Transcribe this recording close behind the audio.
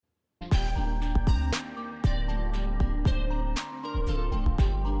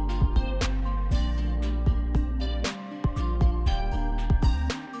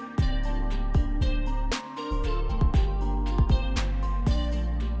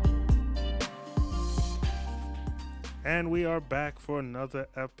And we are back for another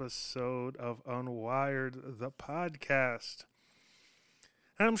episode of Unwired, the podcast.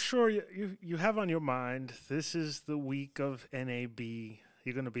 And I'm sure you have on your mind, this is the week of NAB.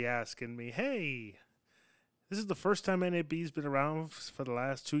 You're going to be asking me, hey, this is the first time NAB's been around for the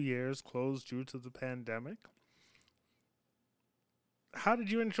last 2 years, closed due to the pandemic. How did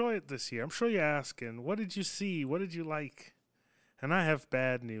you enjoy it this year? I'm sure you're asking, what did you see? What did you like? And I have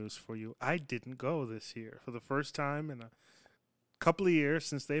bad news for you. I didn't go this year. For the first time in a couple of years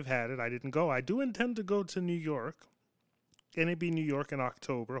since they've had it, I didn't go. I do intend to go to New York, NAB New York in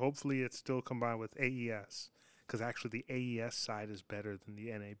October. Hopefully it's still combined with AES, because actually the AES side is better than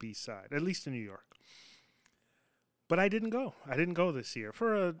the NAB side, at least in New York. But I didn't go. I didn't go this year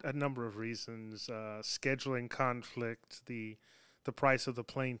for a number of reasons. Scheduling conflict, the price of the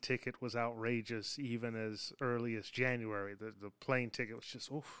plane ticket was outrageous even as early as January. The plane ticket was just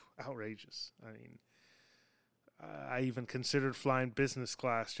outrageous. I mean, I even considered flying business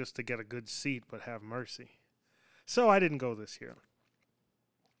class just to get a good seat, but have mercy. So I didn't go this year.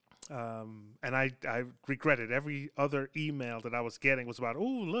 And I regretted every other email that I was getting was about, oh,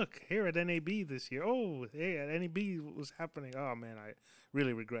 look, here at NAB this year. Oh, hey, at NAB was happening. Oh, man, I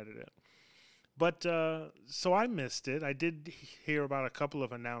really regretted it. But so I missed it. I did hear about a couple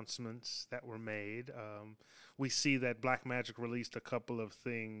of announcements that were made. We see that Blackmagic released a couple of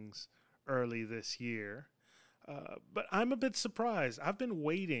things early this year. But I'm a bit surprised. I've been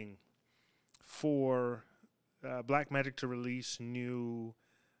waiting for Blackmagic to release new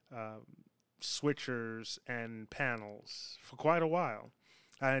switchers and panels for quite a while.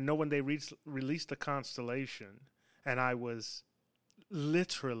 I know when they released the Constellation, and I was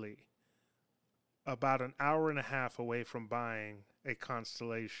literally about an hour and a half away from buying a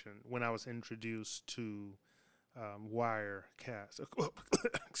Constellation when I was introduced to Wirecast.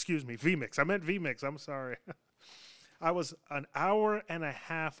 Excuse me, vMix. I meant vMix. I'm sorry. I was an hour and a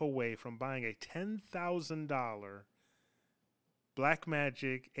half away from buying a $10,000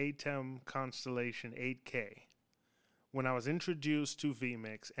 Blackmagic ATEM Constellation 8K when I was introduced to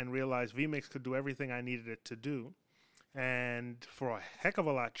vMix and realized vMix could do everything I needed it to do, and for a heck of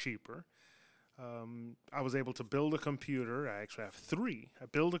a lot cheaper. I was able to build a computer. I actually have three. I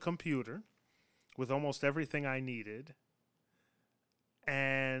built a computer with almost everything I needed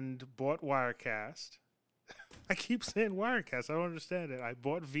and bought Wirecast. I keep saying Wirecast. I don't understand it. I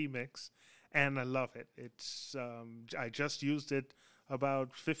bought vMix and I love it. It's I just used it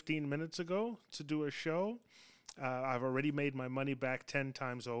about 15 minutes ago to do a show. I've already made my money back 10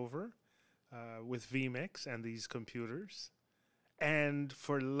 times over with vMix and these computers. And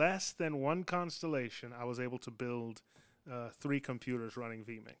for less than one Constellation, I was able to build 3 computers running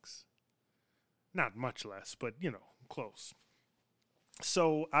vMix. Not much less, but, close.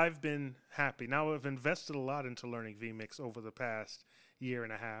 So I've been happy. Now I've invested a lot into learning vMix over the past year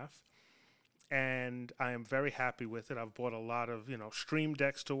and a half. And I am very happy with it. I've bought a lot of, Stream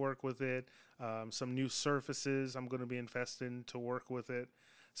Decks to work with it. Some new surfaces I'm going to be investing to work with it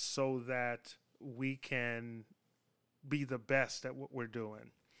so that we can be the best at what we're doing.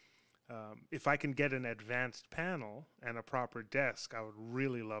 If I can get an advanced panel and a proper desk, I would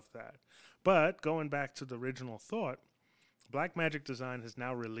really love that. But going back to the original thought, Blackmagic Design has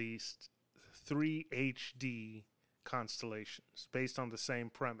now released 3 HD constellations based on the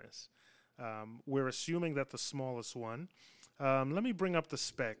same premise. We're assuming that the smallest one, let me bring up the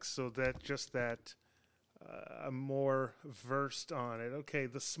specs so that I'm more versed on it. Okay,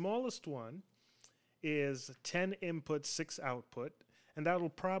 the smallest one is 10 input, 6 output, and that'll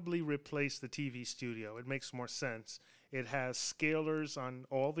probably replace the TV Studio. It makes more sense. It has scalers on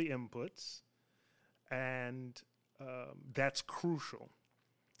all the inputs, and that's crucial.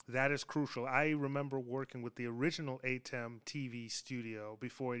 That is crucial. I remember working with the original ATEM TV Studio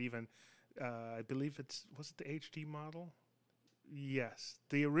before it even, I believe was it the HD model? Yes.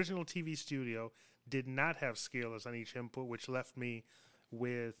 The original TV Studio did not have scalers on each input, which left me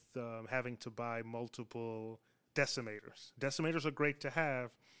with having to buy multiple decimators. Decimators are great to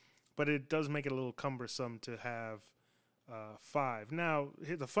have, but it does make it a little cumbersome to have 5. Now,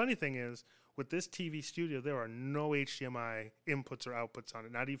 the funny thing is, with this TV Studio, there are no HDMI inputs or outputs on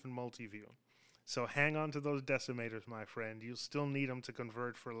it, not even multi-view. So hang on to those decimators, my friend. You'll still need them to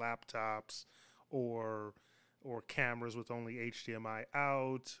convert for laptops or cameras with only HDMI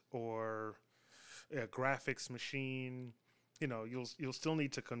out, or a graphics machine. You'll still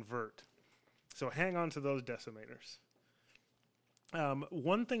need to convert. So hang on to those decimators.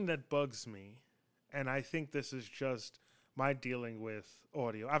 One thing that bugs me, and I think this is just my dealing with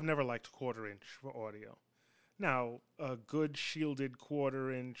audio. I've never liked quarter-inch for audio. Now, a good shielded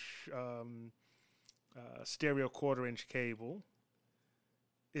quarter-inch stereo quarter-inch cable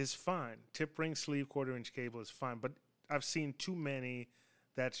is fine. Tip ring sleeve quarter-inch cable is fine, but I've seen too many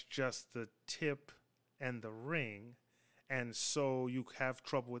that's just the tip and the ring, and so you have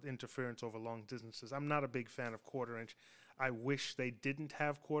trouble with interference over long distances. I'm not a big fan of quarter-inch. I wish they didn't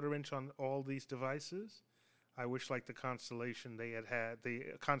have quarter-inch on all these devices. I wish, like the Constellation, they had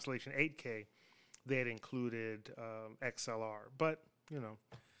the Constellation 8K, they had included XLR. But, you know,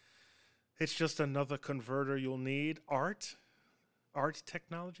 it's just another converter you'll need. ART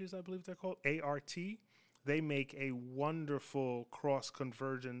Technologies, I believe they're called, ART. They make a wonderful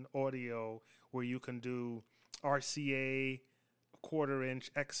cross-conversion audio where you can do RCA,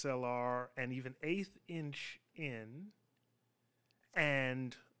 quarter-inch, XLR, and even eighth inch in,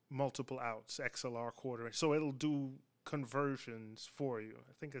 and multiple outs, XLR, quarter-inch. So it'll do conversions for you.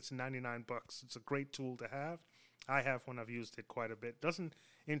 I think it's $99. It's a great tool to have. I have one. I've used it quite a bit. Doesn't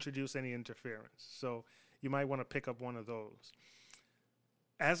introduce any interference. So you might want to pick up one of those.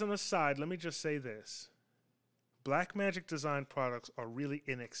 As an aside, let me just say this. Blackmagic Design products are really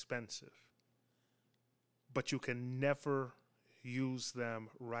inexpensive, but you can never use them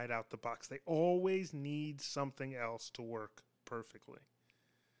right out the box. They always need something else to work perfectly.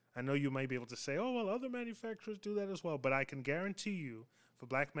 I know you might be able to say, oh, well, other manufacturers do that as well, but I can guarantee you for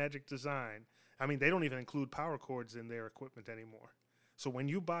Blackmagic Design, I mean, they don't even include power cords in their equipment anymore. So when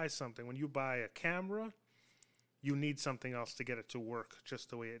you buy something, when you buy a camera, you need something else to get it to work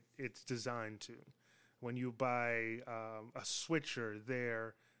just the way it's designed to. When you buy a switcher,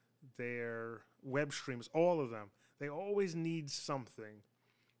 their web streams, all of them, they always need something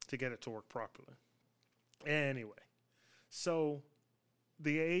to get it to work properly. Anyway, so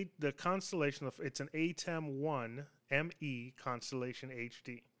the Constellation, it's an ATEM1 ME Constellation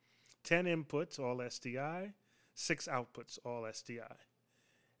HD. 10 inputs, all SDI, 6 outputs, all SDI.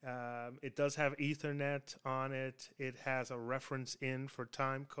 It does have Ethernet on it. It has a reference in for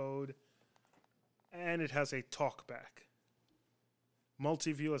time code, and it has a talkback.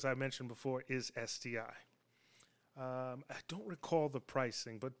 Multi-view, as I mentioned before, is SDI. I don't recall the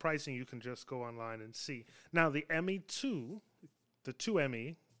pricing, but pricing you can just go online and see. Now, the ME2, the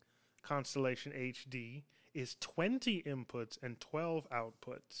 2ME Constellation HD, is 20 inputs and 12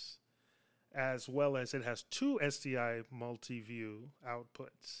 outputs, as well as it has 2 SDI multi-view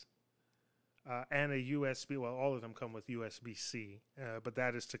outputs and a USB. Well, all of them come with USB-C, but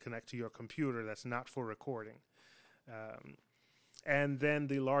that is to connect to your computer. That's not for recording. And then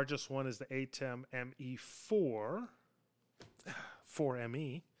the largest one is the ATEM ME4,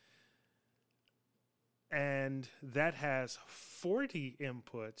 4ME, and that has 40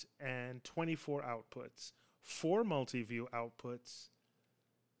 inputs and 24 outputs, 4 multi-view outputs.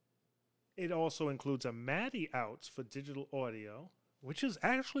 It also includes a MADI outs for digital audio, which is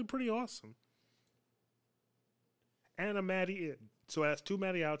actually pretty awesome, and a MADI in. So it has 2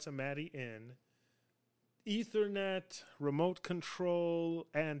 MADI outs, a MADI in, Ethernet, remote control,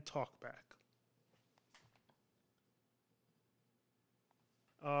 and talkback.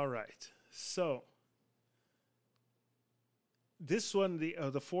 All right, so this one, the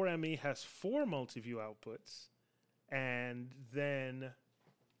 4ME, has 4 multi-view outputs, and then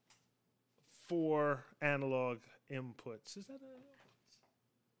 4 analog inputs. Is that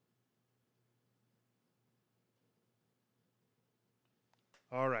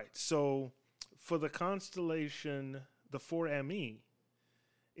all right, so for the Constellation, the 4ME,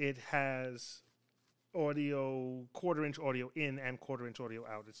 it has audio, quarter-inch audio in and quarter-inch audio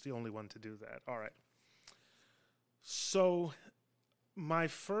out. It's the only one to do that. All right. So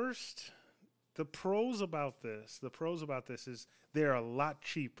the pros about this is they're a lot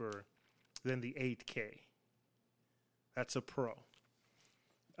cheaper than the 8K. That's a pro.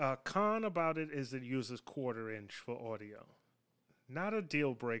 Con about it is it uses quarter-inch for audio. Not a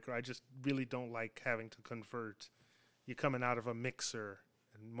deal breaker. I just really don't like having to convert. You're coming out of a mixer,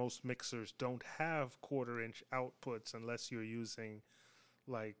 and most mixers don't have quarter-inch outputs unless you're using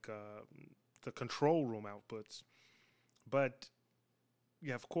like the control room outputs. But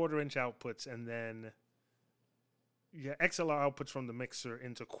you have quarter-inch outputs, and then XLR outputs from the mixer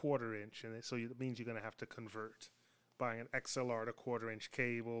into quarter-inch, and so it means you're going to have to convert, buying an XLR to quarter-inch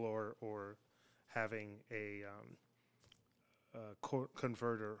cable, or having a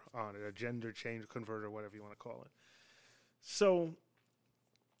converter on it, a gender change converter, whatever you want to call it. So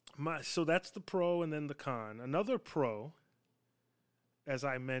that's the pro, and then the con. Another pro, as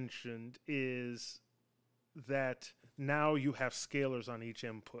I mentioned, is that now you have scalers on each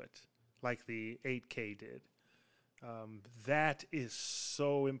input, like the 8K did. That is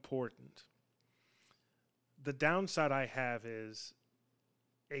so important. The downside I have is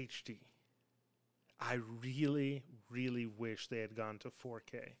HD. I really, really wish they had gone to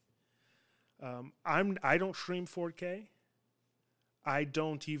 4K. I don't stream 4K. I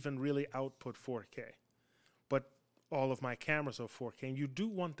don't even really output 4K, but all of my cameras are 4K, and you do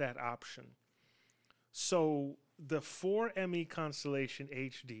want that option. So the 4ME Constellation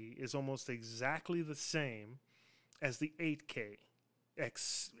HD is almost exactly the same as the 8K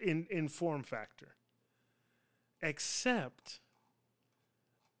in form factor, except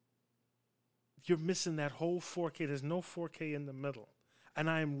you're missing that whole 4K. There's no 4K in the middle. And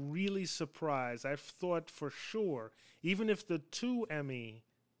I'm really surprised. I've thought for sure, even if the 2ME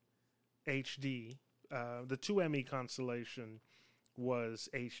HD, the 2ME Constellation was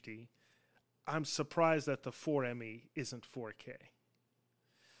HD, I'm surprised that the 4ME isn't 4K.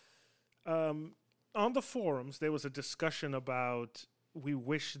 On the forums, there was a discussion about we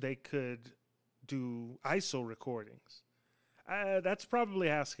wish they could do ISO recordings. That's probably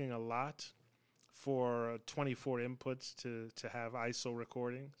asking a lot for 24 inputs to have ISO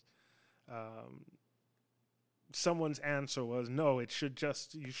recordings. Someone's answer was, no, you should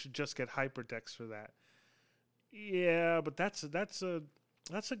just get HyperDecks for that. Yeah, but that's a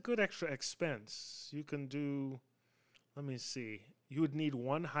good extra expense. You can do, let me see, you would need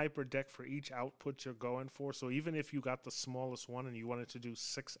one HyperDeck for each output you're going for. So even if you got the smallest one and you wanted to do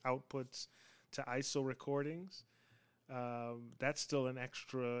 6 outputs to ISO recordings, that's still an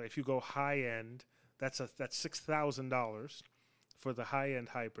extra. If you go high end, that's $6,000 for the high end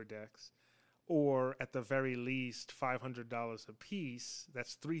HyperDecks, or at the very least $500 a piece.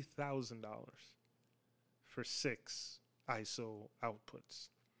 That's $3,000 for 6 ISO outputs.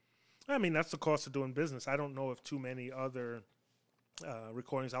 I mean, that's the cost of doing business. I don't know of too many other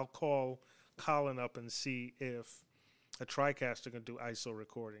recordings. I'll call Colin up and see if a TriCaster can do ISO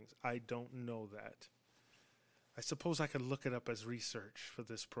recordings. I don't know that. I suppose I could look it up as research for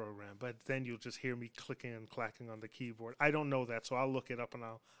this program, but then you'll just hear me clicking and clacking on the keyboard. I don't know that, so I'll look it up and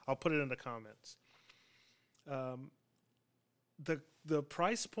I'll put it in the comments. The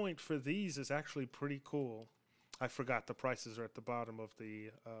price point for these is actually pretty cool. I forgot the prices are at the bottom of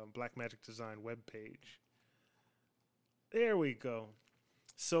the Blackmagic Design webpage. There we go.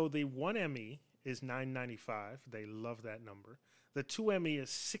 So the 1ME is $9.95. They love that number. The 2ME is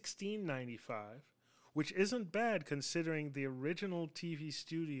 $16.95, which isn't bad considering the original TV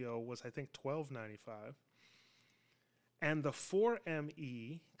Studio was, I think, $12.95. And the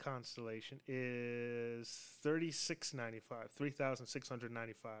 4ME Constellation is $36.95,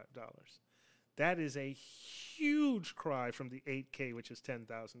 $3,695. That is a huge cry from the 8K, which is $10,000.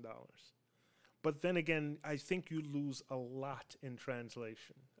 But then again, I think you lose a lot in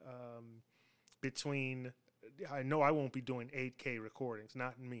translation. I know I won't be doing 8K recordings,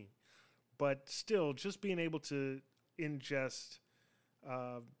 not me. But still, just being able to ingest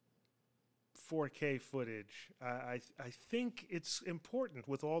 4K footage, I think it's important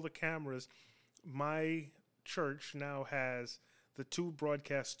with all the cameras. My church now has the 2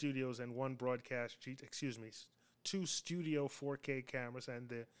 broadcast studios and 1 broadcast two studio 4K cameras and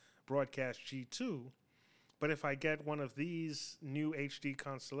the broadcast G2. But if I get one of these new HD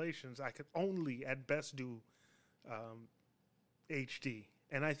Constellations, I could only at best do HD.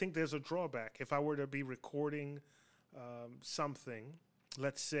 And I think there's a drawback. If I were to be recording something,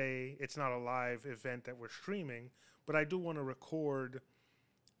 let's say it's not a live event that we're streaming, but I do want to record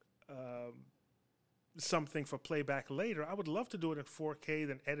something for playback later, I would love to do it in 4K,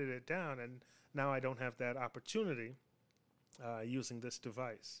 then edit it down, and now I don't have that opportunity using this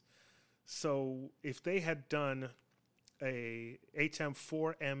device. So if they had done a ATEM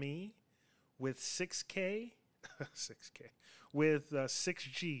 4ME with 6K, 6K, with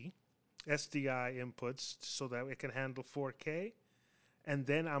 6G SDI inputs so that it can handle 4K, and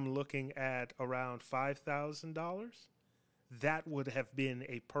then I'm looking at around $5,000, that would have been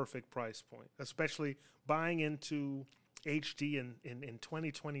a perfect price point, especially buying into HD in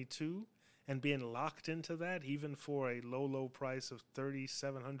 2022 and being locked into that, even for a low price of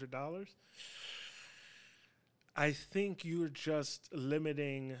 $3,700. I think you're just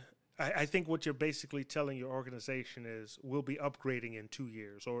limiting. I think what you're basically telling your organization is we'll be upgrading in 2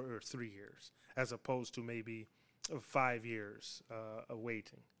 years or 3 years, as opposed to maybe 5 years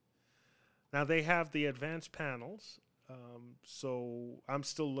waiting. Now, they have the advanced panels. So I'm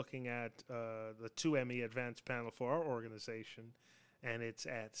still looking at the 2ME advanced panel for our organization, and it's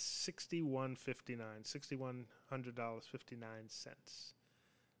at $6,159, $6,100.59.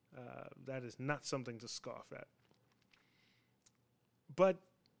 That is not something to scoff at. But,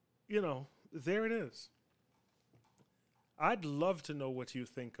 there it is. I'd love to know what you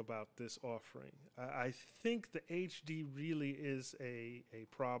think about this offering. I think the HD really is a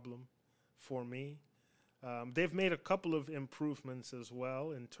problem for me. They've made a couple of improvements as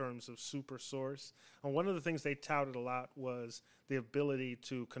well in terms of Super Source. And one of the things they touted a lot was the ability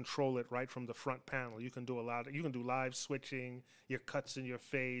to control it right from the front panel. You can do you can do live switching, your cuts and your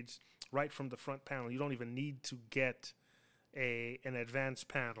fades right from the front panel. You don't even need to get an advanced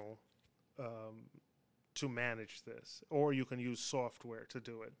panel to manage this, or you can use software to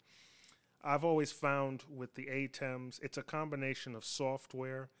do it. I've always found with the ATEMs, it's a combination of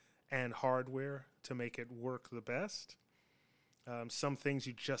software and hardware to make it work the best. Some things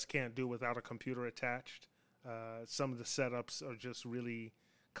you just can't do without a computer attached. Some of the setups are just really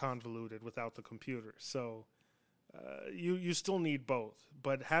convoluted without the computer. So you still need both.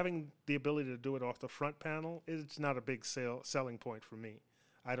 But having the ability to do it off the front panel, it's not a big selling point for me.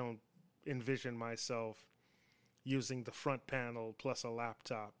 I don't envision myself using the front panel plus a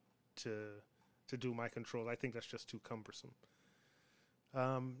laptop to do my control. I think that's just too cumbersome.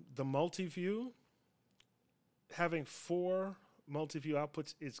 The multi-view, having 4 multi-view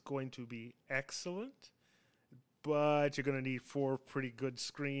outputs is going to be excellent, but you're going to need 4 pretty good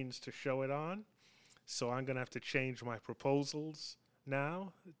screens to show it on. So I'm going to have to change my proposals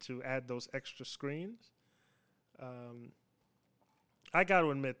now to add those extra screens. I got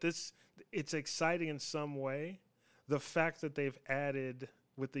to admit, it's exciting in some way. The fact that they've added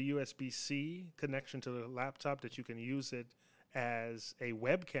with the USB-C connection to the laptop that you can use it as a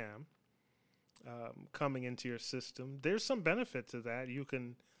webcam coming into your system. There's some benefit to that. You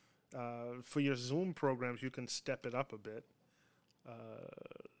can, for your Zoom programs, you can step it up a bit.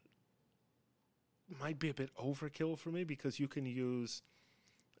 Might be a bit overkill for me because you can use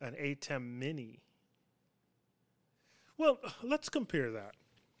an ATEM Mini. Well, let's compare that.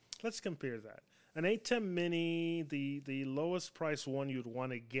 An ATEM Mini, the lowest price one you'd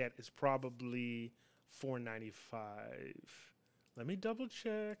want to get is probably $495. Let me double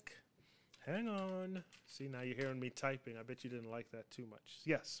check. Hang on. See, now you're hearing me typing. I bet you didn't like that too much.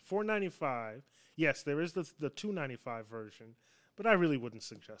 Yes, $495. Yes, there is the $295 version, but I really wouldn't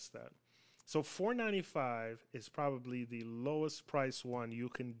suggest that. So $495 is probably the lowest price one you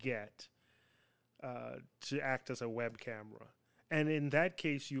can get to act as a web camera. And in that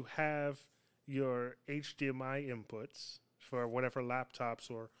case, you have your HDMI inputs for whatever laptops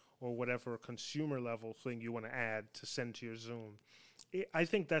or whatever consumer level thing you want to add to send to your Zoom. I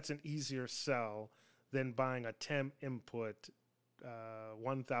think that's an easier sell than buying a 10 input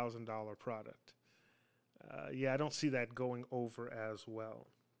 $1,000 product. I don't see that going over as well.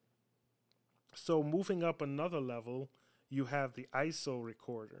 So moving up another level, you have the ISO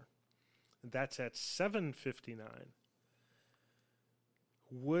recorder. That's at $759.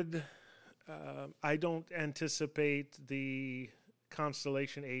 I don't anticipate the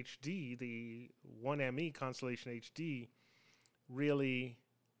Constellation HD, the 1ME Constellation HD, really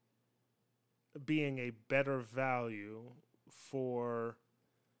being a better value for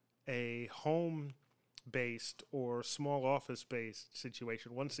a home-based or small office-based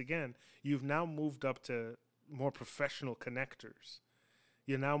situation. Once again, you've now moved up to more professional connectors.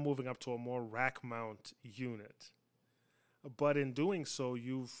 You're now moving up to a more rack mount unit. But in doing so,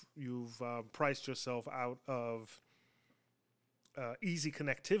 you've priced yourself out of easy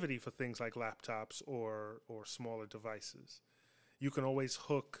connectivity for things like laptops or smaller devices. You can always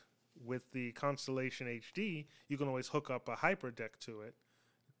hook, with the Constellation HD, you can always hook up a HyperDeck to it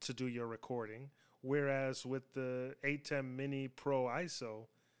to do your recording. Whereas with the ATEM Mini Pro ISO,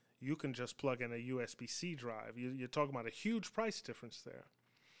 you can just plug in a USB-C drive. You're talking about a huge price difference there.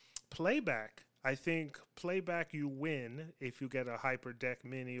 Playback, I think playback you win if you get a HyperDeck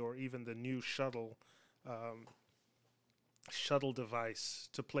Mini or even the new shuttle device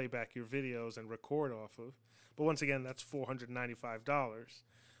to play back your videos and record off of. But once again, that's $495.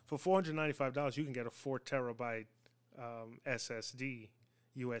 For $495, you can get a 4 terabyte SSD,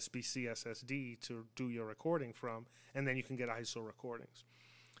 USB-C SSD to do your recording from, and then you can get ISO recordings.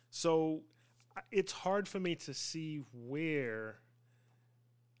 So it's hard for me to see where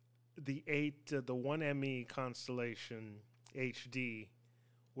the 1ME Constellation HD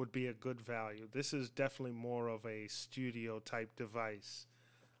would be a good value. This is definitely more of a studio type device.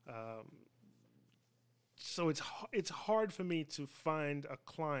 So it's hard for me to find a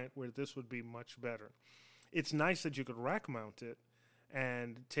client where this would be much better. It's nice that you could rack mount it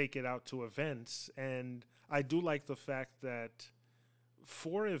and take it out to events, and I do like the fact that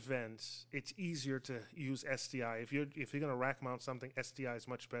for events, it's easier to use SDI. If you're going to rack mount something, SDI is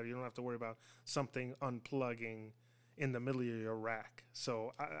much better. You don't have to worry about something unplugging in the middle of your rack.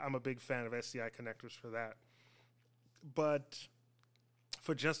 So I'm a big fan of SDI connectors for that. But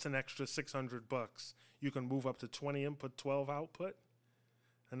for just an extra $600, you can move up to 20 input, 12 output.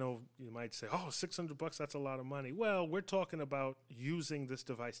 I know you might say, oh, $600, that's a lot of money. Well, we're talking about using this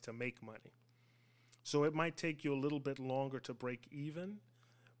device to make money. So it might take you a little bit longer to break even,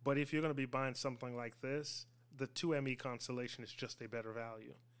 but if you're going to be buying something like this, the 2ME Constellation is just a better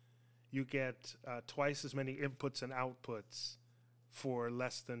value. You get twice as many inputs and outputs for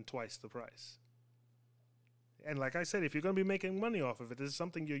less than twice the price. And like I said, if you're going to be making money off of it, this is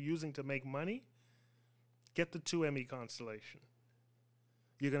something you're using to make money, get the 2ME Constellation.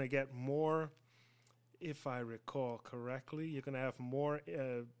 You're going to get more, if I recall correctly, you're going to have more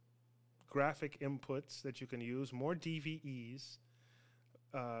graphic inputs that you can use, more DVEs.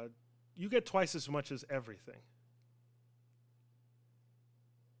 You get twice as much as everything.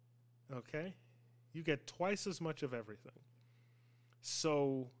 Okay? You get twice as much of everything.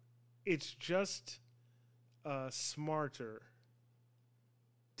 So it's just smarter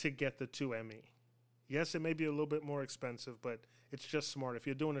to get the 2ME. Yes, it may be a little bit more expensive, but it's just smart. If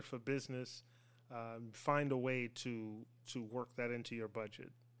you're doing it for business, find a way to work that into your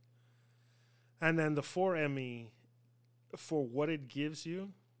budget. And then the 4ME, for what it gives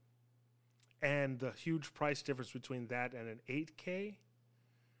you, and the huge price difference between that and an 8K,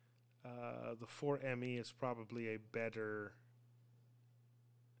 the 4ME is probably a better.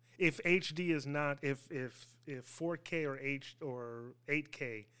 If HD is not, if 4K or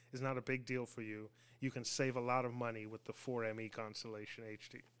 8K is not a big deal for you, you can save a lot of money with the 4ME Constellation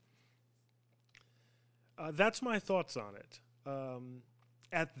HD. That's my thoughts on it.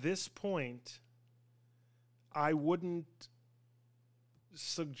 At this point, I wouldn't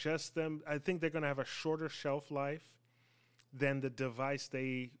suggest them. I think they're going to have a shorter shelf life than the device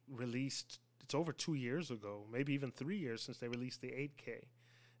they released. It's over 2 years ago, maybe even 3 years since they released the 8K.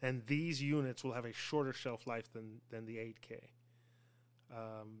 And these units will have a shorter shelf life than the 8K.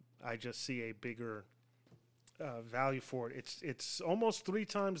 I just see a bigger value for it. It's almost 3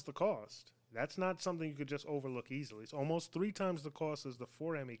 times the cost. That's not something you could just overlook easily. It's almost 3 times the cost as the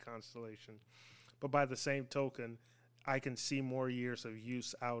 4ME Constellation. But by the same token, I can see more years of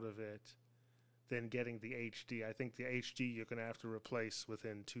use out of it than getting the HD. I think the HD you're going to have to replace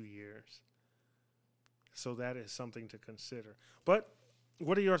within 2 years. So that is something to consider. But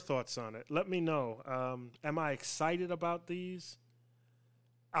what are your thoughts on it? Let me know. Am I excited about these?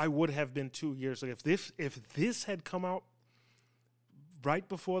 I would have been 2 years ago. If this had come out right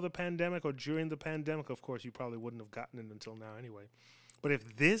before the pandemic or during the pandemic, of course, you probably wouldn't have gotten it until now anyway. But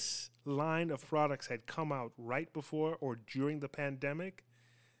if this line of products had come out right before or during the pandemic,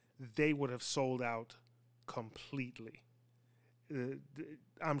 they would have sold out completely.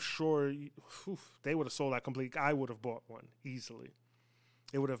 I'm sure they would have sold out completely. I would have bought one easily.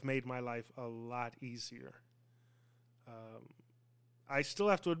 It would have made my life a lot easier. I still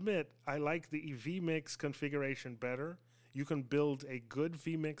have to admit, I like the vMix configuration better. You can build a good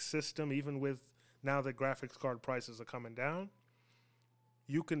vMix system, even with now the graphics card prices are coming down.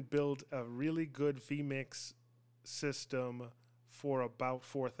 You can build a really good vMix system for about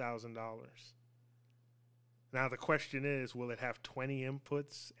 $4,000. Now the question is, will it have 20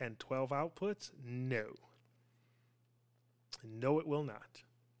 inputs and 12 outputs? No. No, it will not.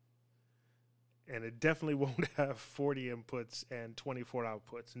 And it definitely won't have 40 inputs and 24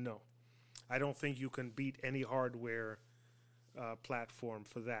 outputs. No. I don't think you can beat any hardware platform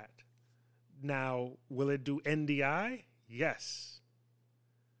for that. Now, will it do NDI? Yes.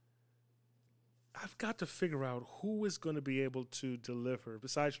 I've got to figure out who is going to be able to deliver,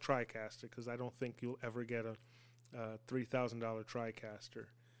 besides TriCaster, because I don't think you'll ever get a $3,000 TriCaster.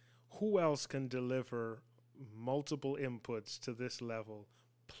 Who else can deliver multiple inputs to this level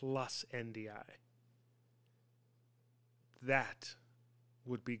plus NDI? That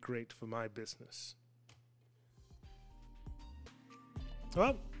would be great for my business.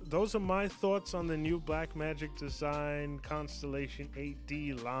 Well, those are my thoughts on the new Blackmagic Design Constellation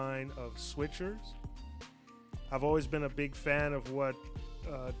 8D line of switchers. I've always been a big fan of what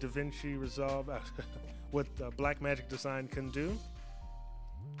DaVinci Resolve, what Blackmagic Design can do.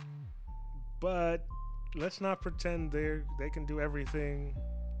 But let's not pretend they can do everything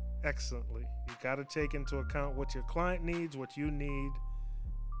excellently. You got to take into account what your client needs, what you need.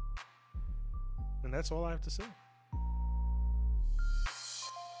 And that's all I have to say.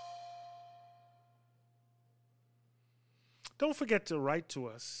 Don't forget to write to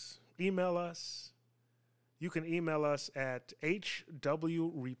us. Email us. You can email us at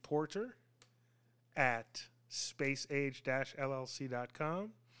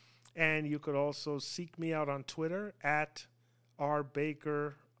hwreporter@spaceage-llc.com. And you could also seek me out on Twitter at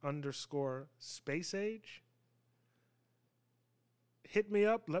rbaker_spaceage. Hit me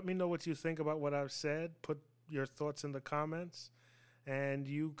up. Let me know what you think about what I've said. Put your thoughts in the comments. and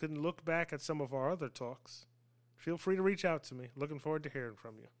you can look back at some of our other talks, feel free to reach out to me. Looking forward to hearing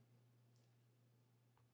from you.